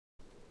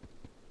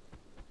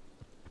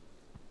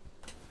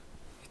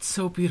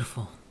so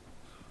beautiful.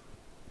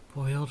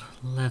 Boiled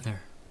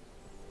leather.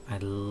 I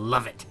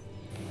love it.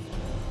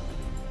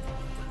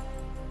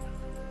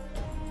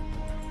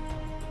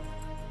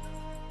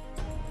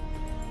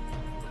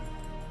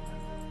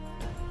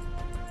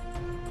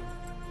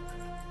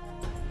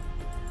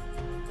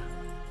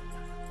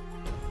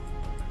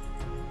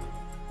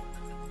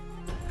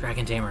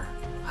 Dragon Tamer,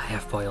 I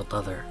have boiled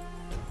leather.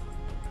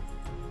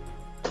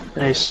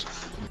 Nice.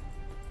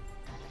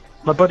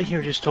 My buddy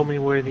here just told me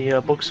where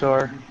the books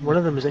are. One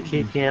of them is at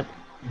Cave Camp.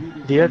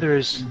 The other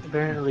is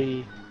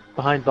apparently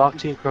behind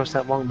Bhakti across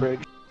that long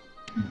bridge.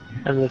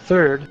 And the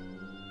third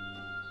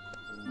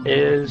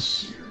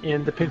is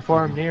in the pig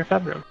farm near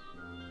Fabrum.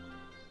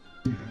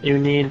 You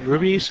need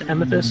rubies,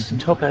 amethysts, and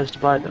topaz to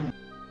buy them.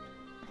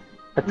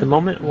 At the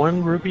moment,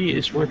 one ruby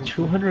is worth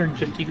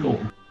 250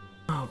 gold.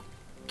 Oh,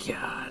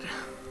 God.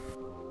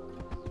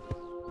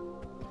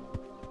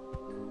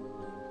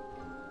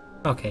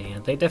 Okay, yeah,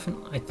 they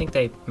definitely... I think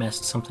they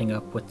messed something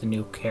up with the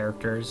new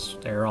characters.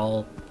 They're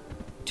all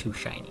too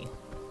shiny.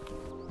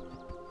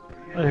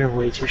 They're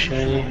way too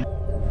shiny.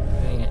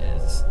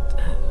 It's...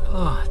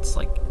 Oh, it's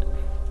like...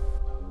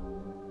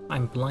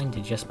 I'm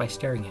blinded just by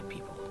staring at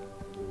people.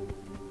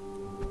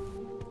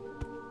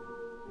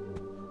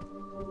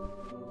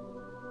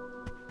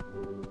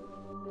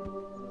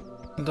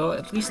 Though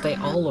at least they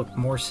all look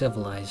more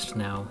civilized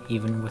now,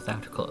 even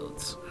without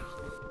clothes.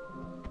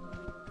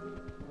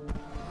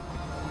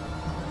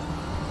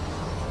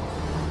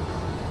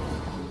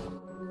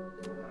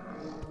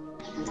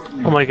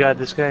 Oh my god,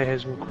 this guy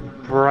has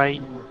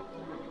bright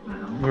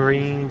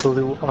green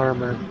blue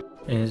armor.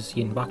 Is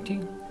Yin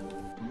Bhakti?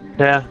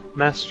 Yeah,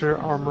 Master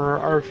Armorer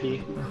Arfi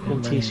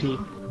in TC.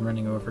 I'm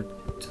running over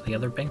to the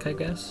other bank, I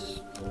guess.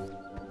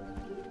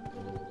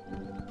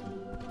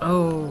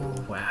 Oh,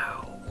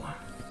 wow.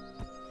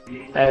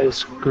 That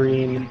is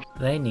green.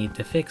 They need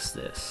to fix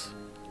this.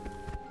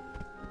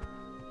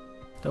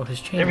 Though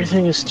his chain...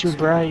 Everything is too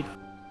bright.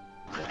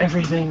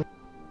 Everything.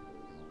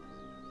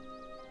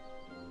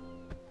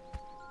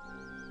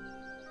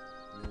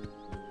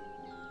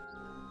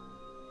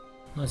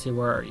 Let's see,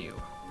 where are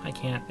you? I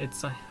can't,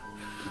 it's...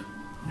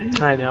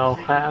 I know,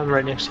 I'm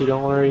right next to you,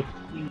 don't worry.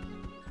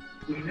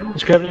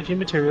 Just grabbing a few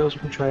materials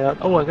we can try out.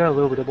 Oh, I got a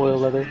little bit of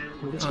boiled leather.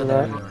 We'll get some of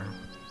there that. you are.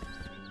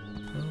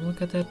 Oh,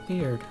 look at that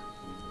beard.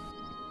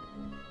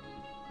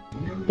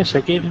 Yes,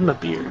 I gave him a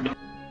beard.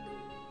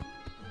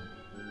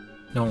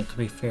 No, to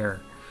be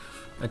fair,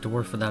 a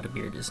dwarf without a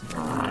beard isn't a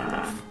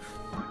dwarf.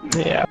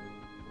 Yeah.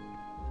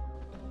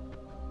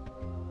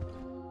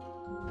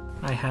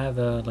 I have,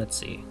 let's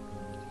see.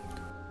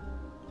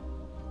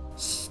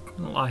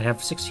 Well, I have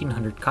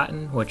 1600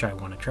 cotton, which I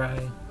want to try.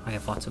 I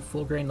have lots of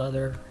full grain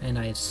leather, and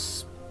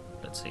let's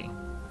see.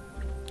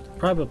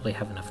 Probably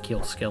have enough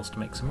keel scales to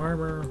make some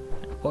armor,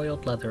 and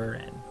boiled leather,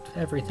 and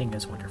everything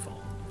is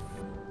wonderful.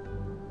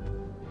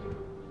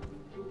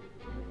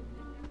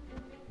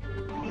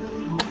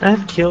 I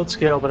have killed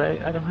scale, but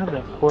I don't have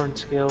enough horn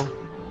scale.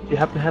 Do you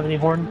happen to have any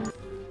horn?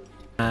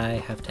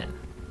 I have 10.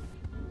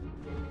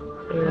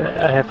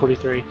 I have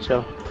 43,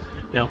 so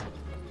no.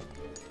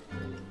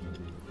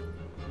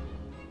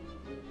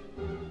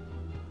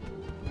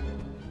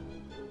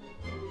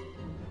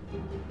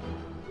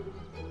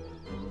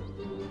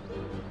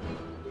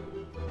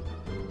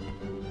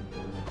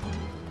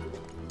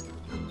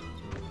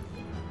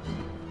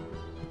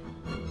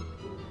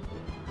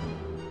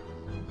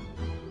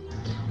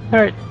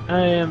 Alright,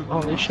 I am...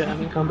 Holy shit,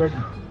 I'm encumbered.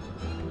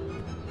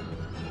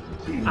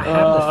 I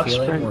have the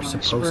feeling sprint, we're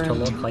supposed to sprint.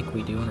 look like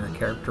we do in our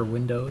character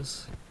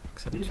windows.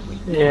 Except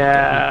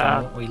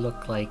Yeah. we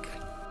look like...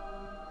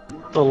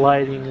 The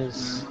lighting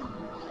is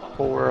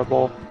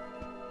horrible.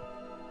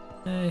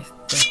 I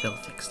think they'll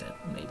fix it,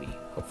 maybe.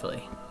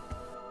 Hopefully.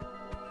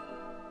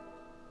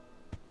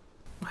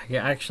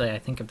 Actually, I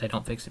think if they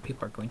don't fix it,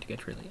 people are going to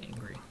get really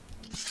angry.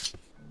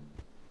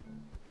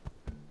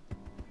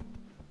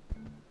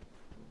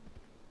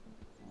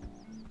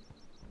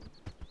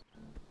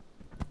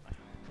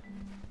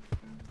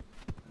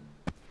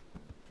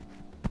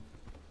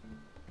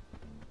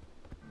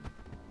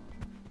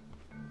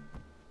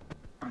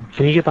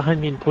 Can you get behind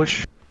me and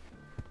push?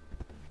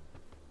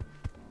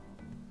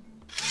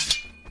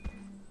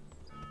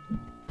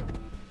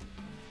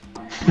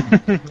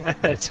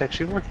 That's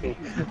actually working.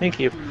 Thank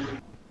you.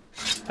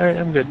 Alright,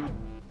 I'm good.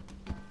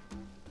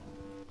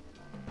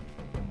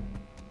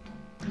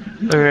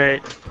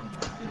 Alright.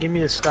 Give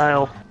me a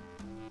style.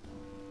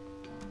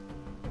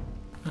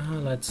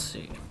 Let's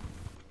see.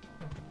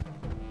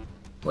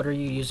 What are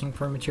you using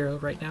for material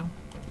right now?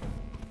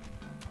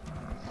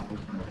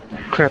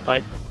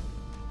 Crapite.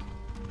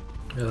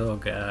 Oh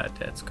god,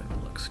 that's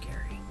gonna look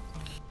scary.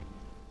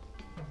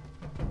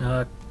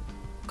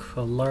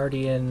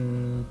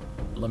 Collardian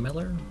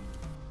lamellar?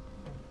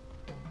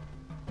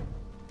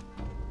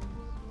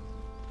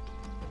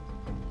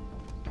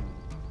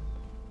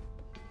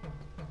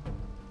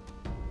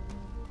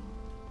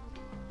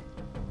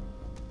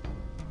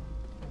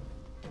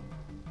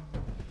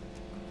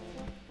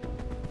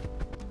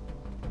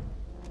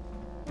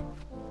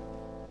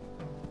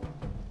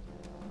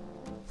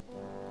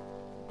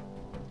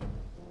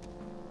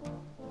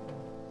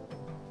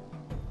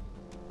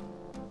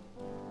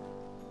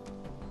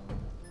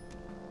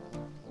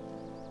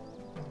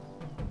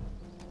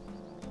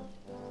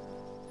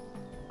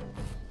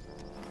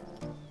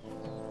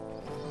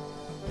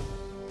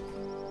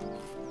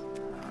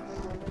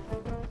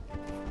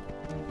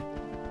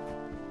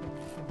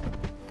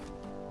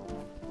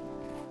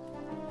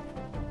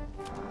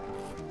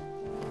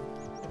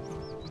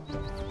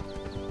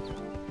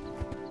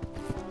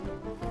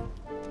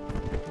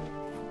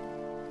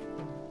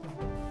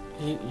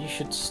 You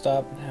should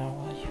stop now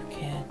while you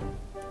can.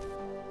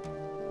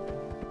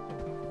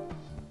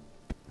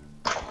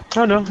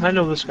 Oh no, I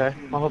know this guy.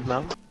 I'll help him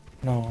out.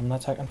 No, I'm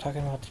not talking. I'm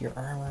talking about your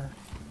armor.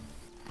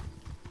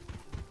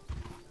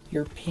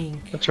 You're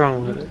pink. What's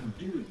wrong with it?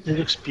 It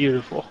looks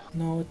beautiful.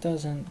 No, it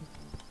doesn't.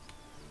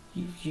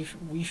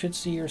 You should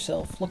see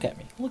yourself. Look at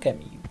me. Look at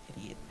me, you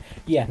idiot.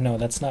 Yeah, no,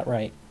 that's not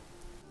right.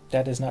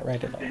 That is not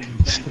right at all.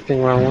 Is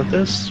something wrong with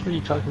this? What are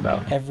you talking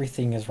about?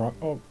 Everything is wrong.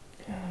 Oh.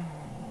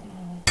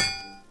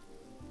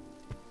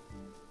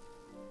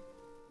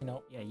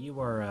 No, yeah, you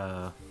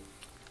are,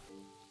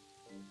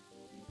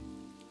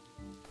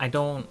 I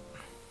don't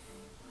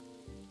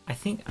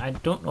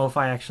know if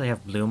I actually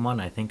have bloom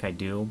on. I think I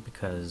do,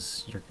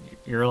 because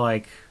you're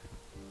like...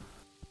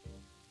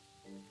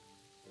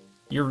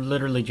 You're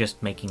literally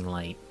just making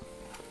light.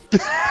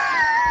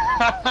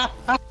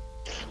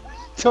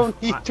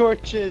 Don't need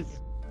torches!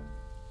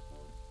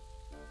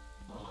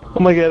 Oh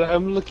my god,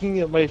 I'm looking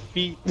at my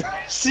feet.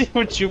 I see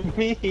what you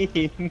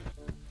mean.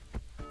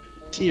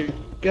 Dear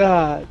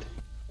God.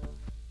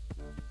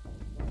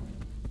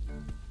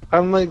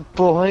 I'm like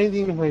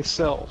blinding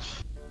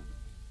myself.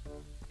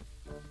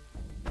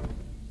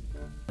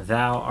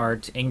 Thou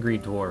art angry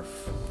dwarf,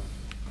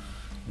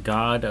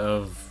 god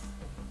of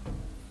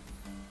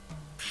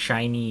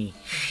shiny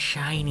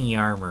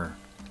armor.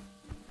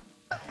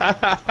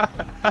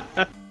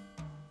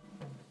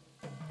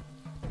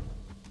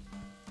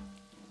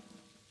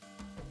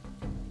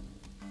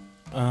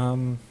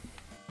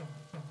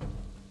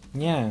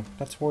 Yeah,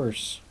 that's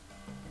worse.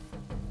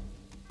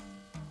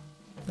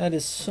 That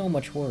is so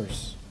much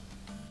worse.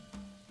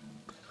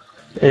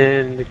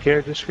 And the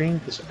character screen,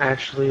 this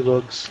actually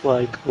looks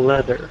like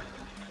leather.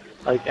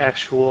 Like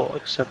actual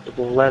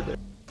acceptable leather.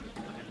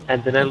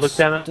 And then I look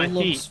down at my feet.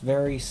 It looks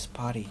very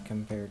spotty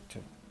compared to...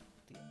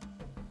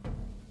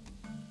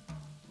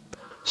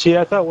 See,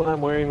 I thought what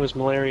I'm wearing was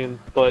Malarian,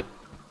 but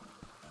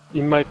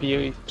it might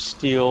be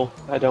steel.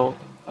 I don't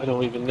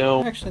even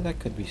know. Actually, that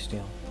could be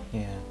steel.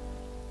 Yeah.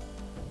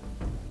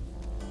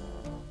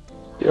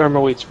 The armor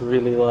weight's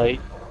really light,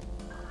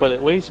 but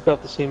it weighs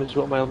about the same as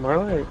what my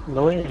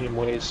Malarian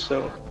weighs,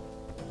 so...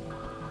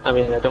 I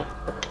mean, I'm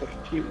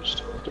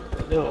confused. I don't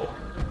really know.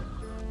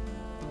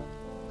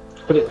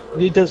 But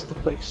it does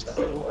look like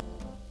steel.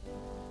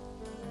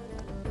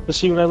 But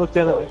see, when I look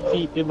down at my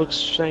feet, it looks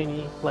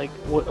shiny, like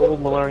what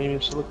old Malarian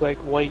used to look like,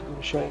 white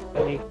and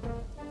shiny.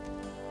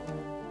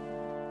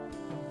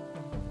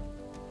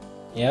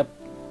 Yep.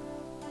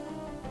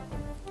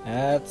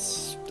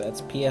 That's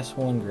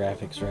PS1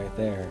 graphics right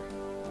there.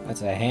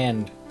 That's a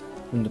hand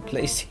from the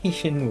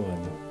PlayStation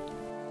 1.